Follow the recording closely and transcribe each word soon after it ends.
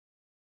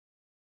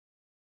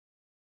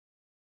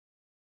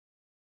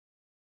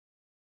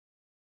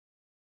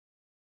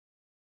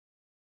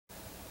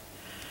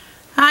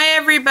Hi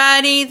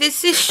everybody,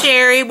 this is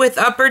Sherry with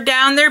Up or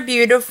Down They're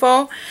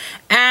Beautiful,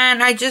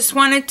 and I just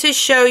wanted to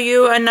show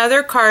you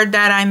another card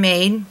that I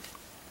made.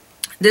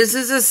 This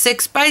is a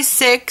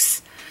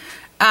 6x6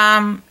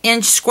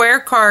 inch square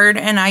card,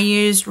 and I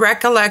used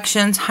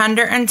Recollections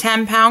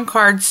 110 pound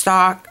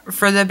cardstock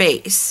for the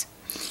base.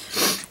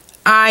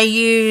 I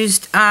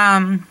used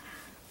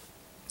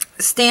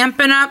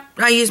Stampin' Up!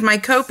 I used my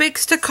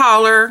Copics to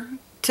color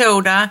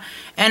Tilda,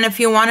 and if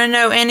you want to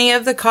know any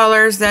of the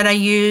colors that I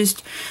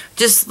used,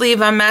 just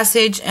leave a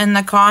message in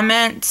the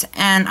comments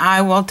and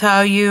I will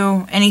tell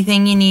you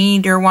anything you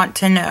need or want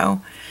to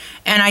know.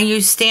 And I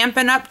used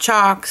Stampin' Up!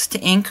 Chalks to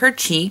ink her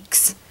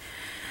cheeks,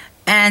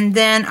 and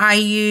then I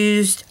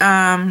used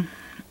my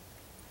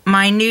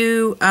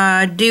new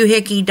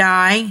doohickey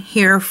die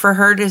here for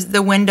her to,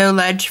 the window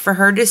ledge for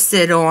her to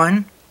sit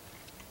on.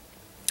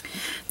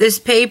 This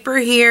paper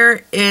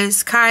here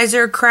is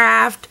Kaiser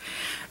Craft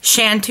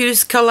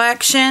Chanteuse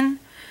collection,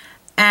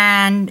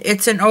 and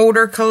it's an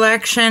older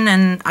collection,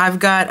 and I've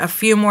got a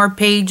few more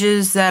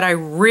pages that I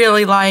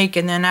really like,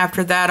 and then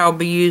after that I'll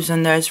be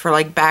using those for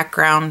like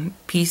background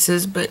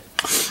pieces, but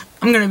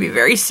I'm gonna be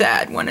very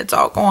sad when it's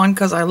all gone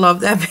because I love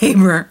that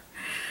paper.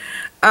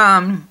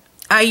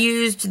 I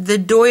used the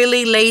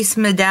doily lace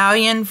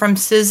medallion from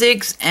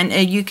Sizzix, and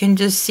you can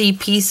just see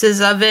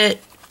pieces of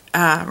it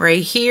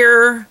right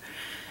here,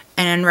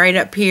 and right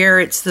up here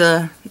it's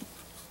the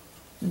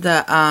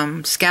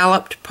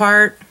scalloped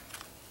part.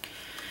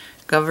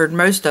 Covered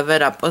most of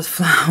it up with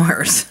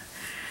flowers.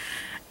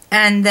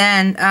 And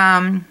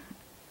then,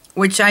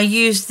 which I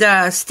used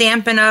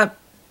Stampin' Up!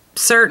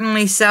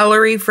 Certainly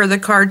Celery for the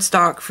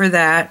cardstock for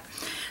that.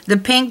 The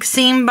pink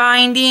seam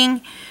binding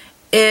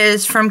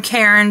is from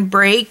Karen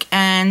Brake,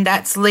 and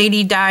that's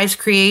Lady Di's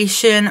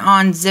creation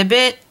on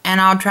Zibbit, and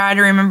I'll try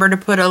to remember to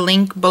put a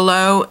link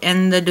below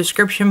in the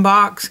description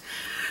box.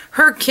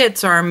 Her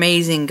kits are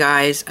amazing,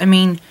 guys. I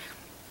mean,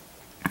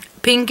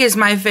 pink is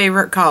my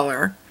favorite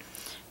color,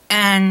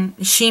 and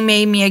she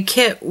made me a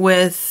kit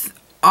with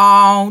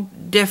all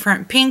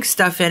different pink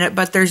stuff in it,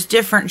 but there's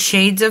different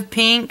shades of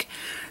pink,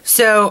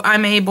 so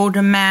I'm able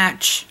to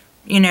match,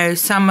 you know,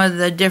 some of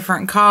the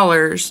different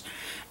colors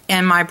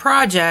in my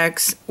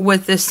projects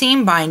with the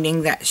seam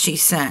binding that she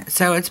sent.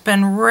 So it's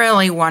been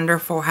really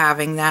wonderful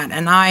having that,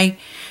 and I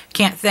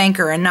can't thank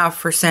her enough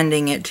for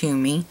sending it to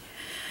me.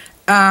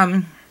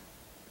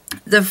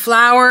 The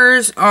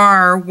flowers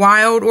are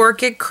Wild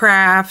Orchid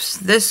Crafts,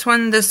 this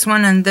one, and this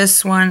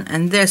one,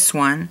 and this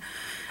one.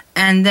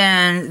 And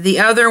then the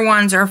other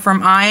ones are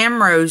from I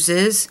Am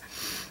Roses.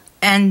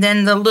 And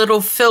then the little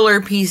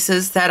filler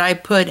pieces that I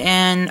put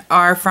in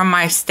are from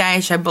my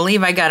stash. I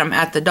believe I got them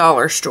at the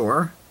dollar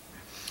store.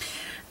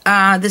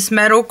 This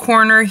metal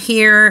corner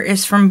here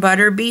is from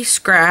Butterbee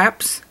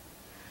Scraps.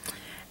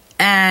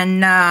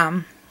 And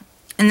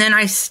then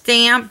I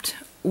stamped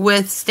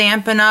with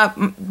Stampin' Up!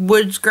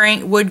 wood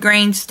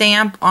grain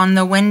stamp on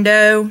the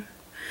window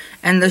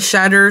and the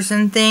shutters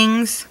and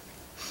things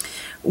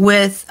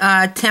with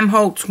Tim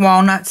Holtz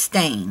walnut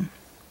stain.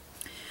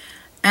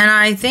 And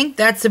I think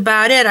that's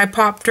about it. I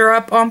popped her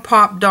up on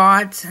pop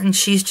dots, and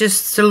she's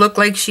just to look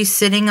like she's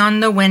sitting on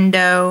the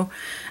window.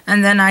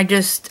 And then I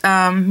just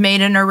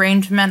made an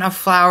arrangement of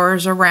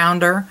flowers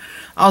around her.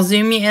 I'll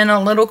zoom you in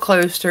a little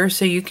closer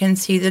so you can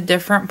see the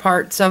different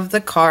parts of the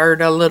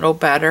card a little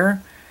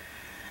better.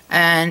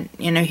 And,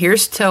 you know,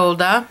 here's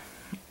Tilda.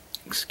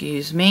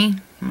 Excuse me,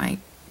 my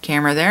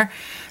camera there.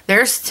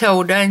 There's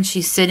Tilda, and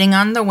she's sitting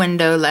on the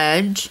window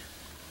ledge.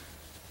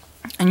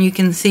 And you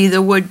can see the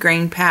wood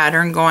grain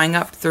pattern going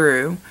up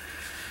through.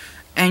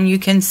 And you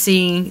can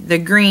see the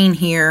green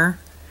here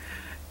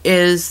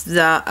is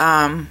the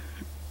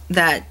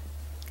that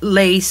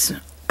lace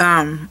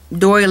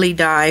doily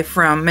die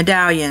from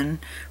Medallion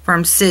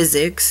from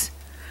Sizzix.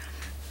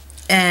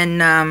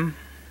 And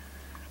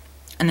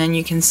then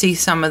you can see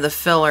some of the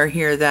filler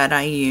here that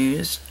I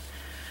used.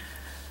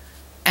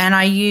 And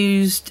I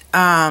used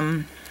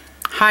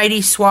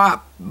Heidi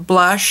Swapp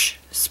blush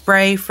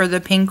spray for the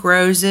pink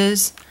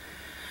roses.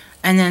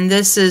 And then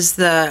this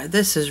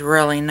is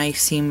really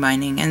nice seam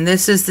binding. And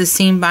this is the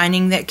seam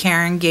binding that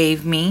Karen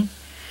gave me.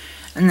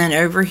 And then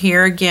over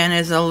here again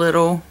is a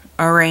little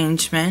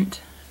arrangement.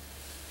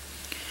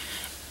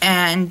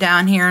 And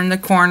down here in the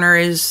corner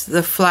is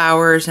the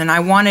flowers. And I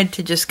wanted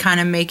to just kind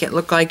of make it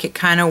look like it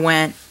kind of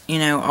went, you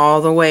know,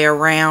 all the way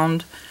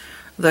around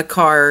the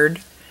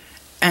card.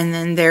 And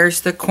then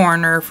there's the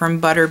corner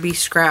from Butterbee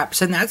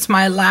Scraps. And that's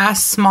my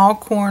last small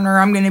corner.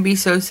 I'm going to be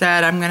so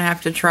sad. I'm going to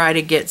have to try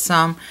to get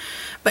some.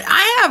 But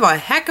I have a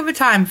heck of a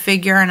time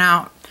figuring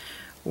out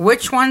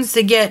which ones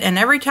to get. And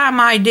every time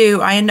I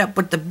do, I end up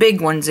with the big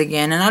ones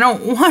again. And I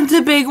don't want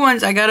the big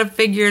ones. I got to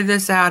figure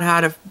this out,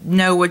 how to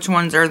know which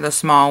ones are the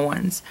small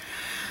ones.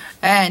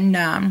 And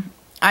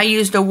I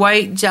used a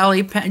white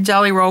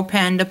jelly roll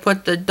pen to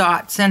put the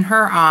dots in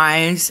her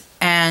eyes,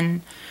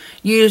 and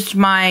used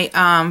my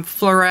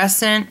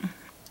fluorescent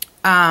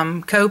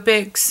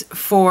Copics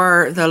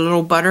for the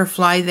little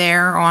butterfly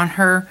there on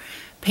her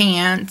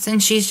pants.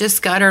 And she's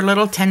just got her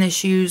little tennis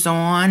shoes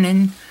on,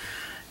 and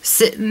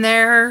sitting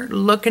there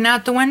looking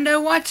out the window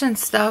watching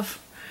stuff.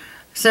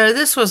 So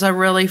this was a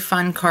really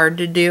fun card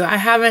to do. I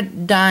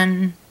haven't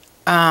done,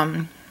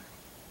 I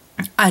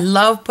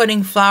love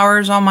putting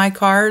flowers on my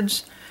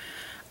cards.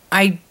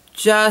 I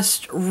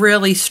just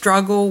really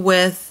struggle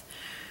with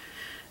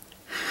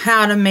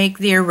how to make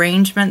the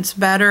arrangements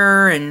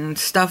better and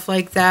stuff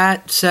like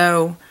that.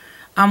 So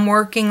I'm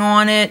working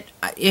on it.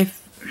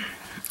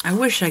 I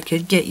wish I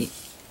could get,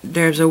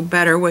 there's a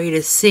better way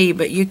to see,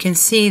 but you can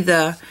see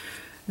the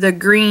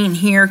green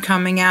here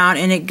coming out,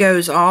 and it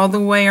goes all the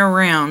way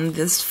around.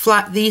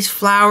 These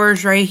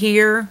flowers right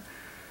here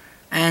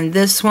and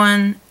this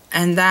one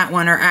and that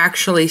one are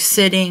actually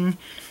sitting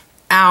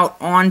out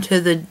onto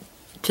the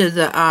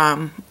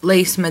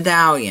lace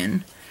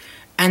medallion.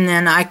 And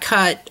then I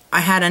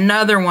had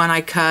another one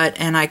I cut,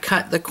 and I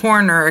cut the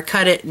corner. I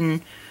cut it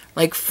in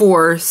like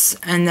fourths,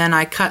 and then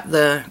I cut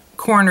the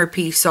corner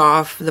piece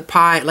off the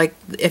pie. Like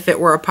if it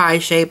were a pie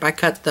shape, I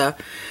cut the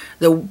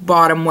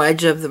bottom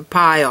wedge of the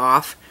pie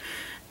off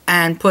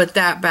and put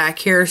that back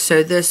here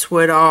so this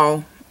would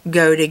all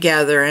go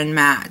together and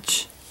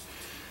match.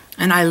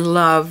 And I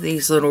love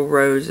these little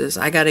roses.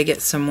 I got to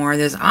get some more of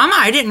this.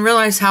 I didn't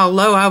realize how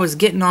low I was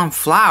getting on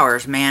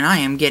flowers, man. I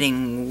am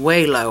getting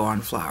way low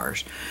on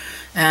flowers.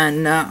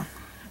 And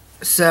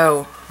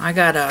so I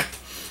got to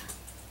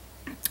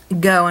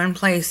go and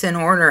place in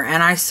order.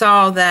 And I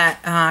saw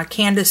that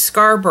Candace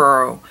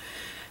Scarborough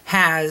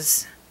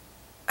has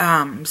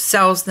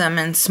sells them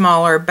in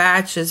smaller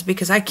batches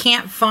because I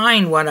can't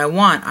find what I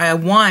want. I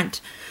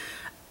want,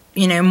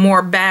 you know,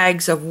 more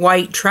bags of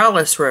white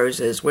trellis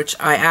roses, which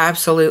I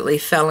absolutely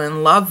fell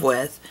in love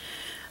with.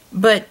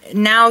 But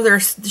now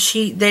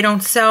they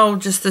don't sell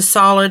just the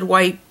solid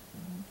white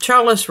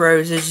trellis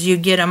roses. You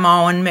get them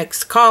all in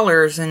mixed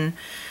colors, and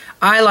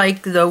I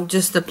like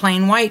just the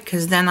plain white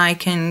because then I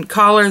can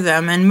color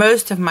them. And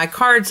most of my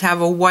cards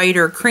have a white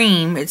or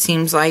cream, it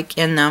seems like,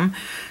 in them.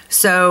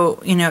 So,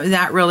 you know,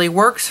 that really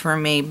works for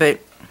me, but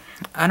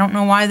I don't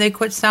know why they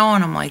quit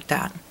selling them like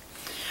that.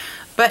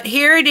 But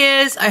here it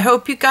is. I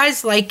hope you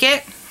guys like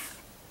it.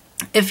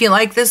 If you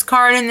like this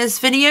card in this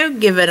video,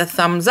 give it a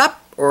thumbs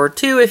up or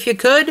 2 if you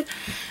could.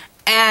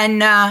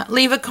 And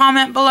leave a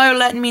comment below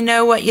letting me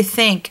know what you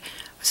think.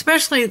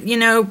 Especially, you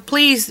know,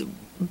 please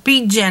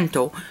be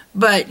gentle.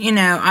 But, you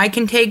know, I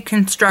can take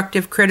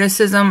constructive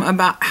criticism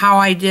about how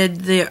I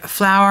did the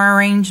flower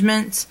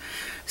arrangements.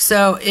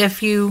 So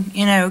if you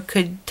know,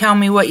 could tell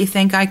me what you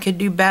think I could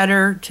do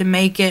better to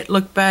make it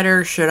look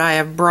better. Should I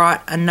have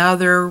brought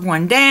another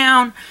one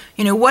down?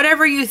 You know,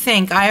 whatever you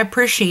think, I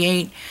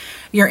appreciate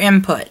your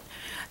input.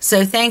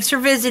 So thanks for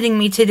visiting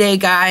me today,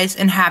 guys,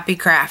 and happy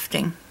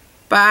crafting.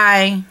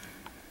 Bye.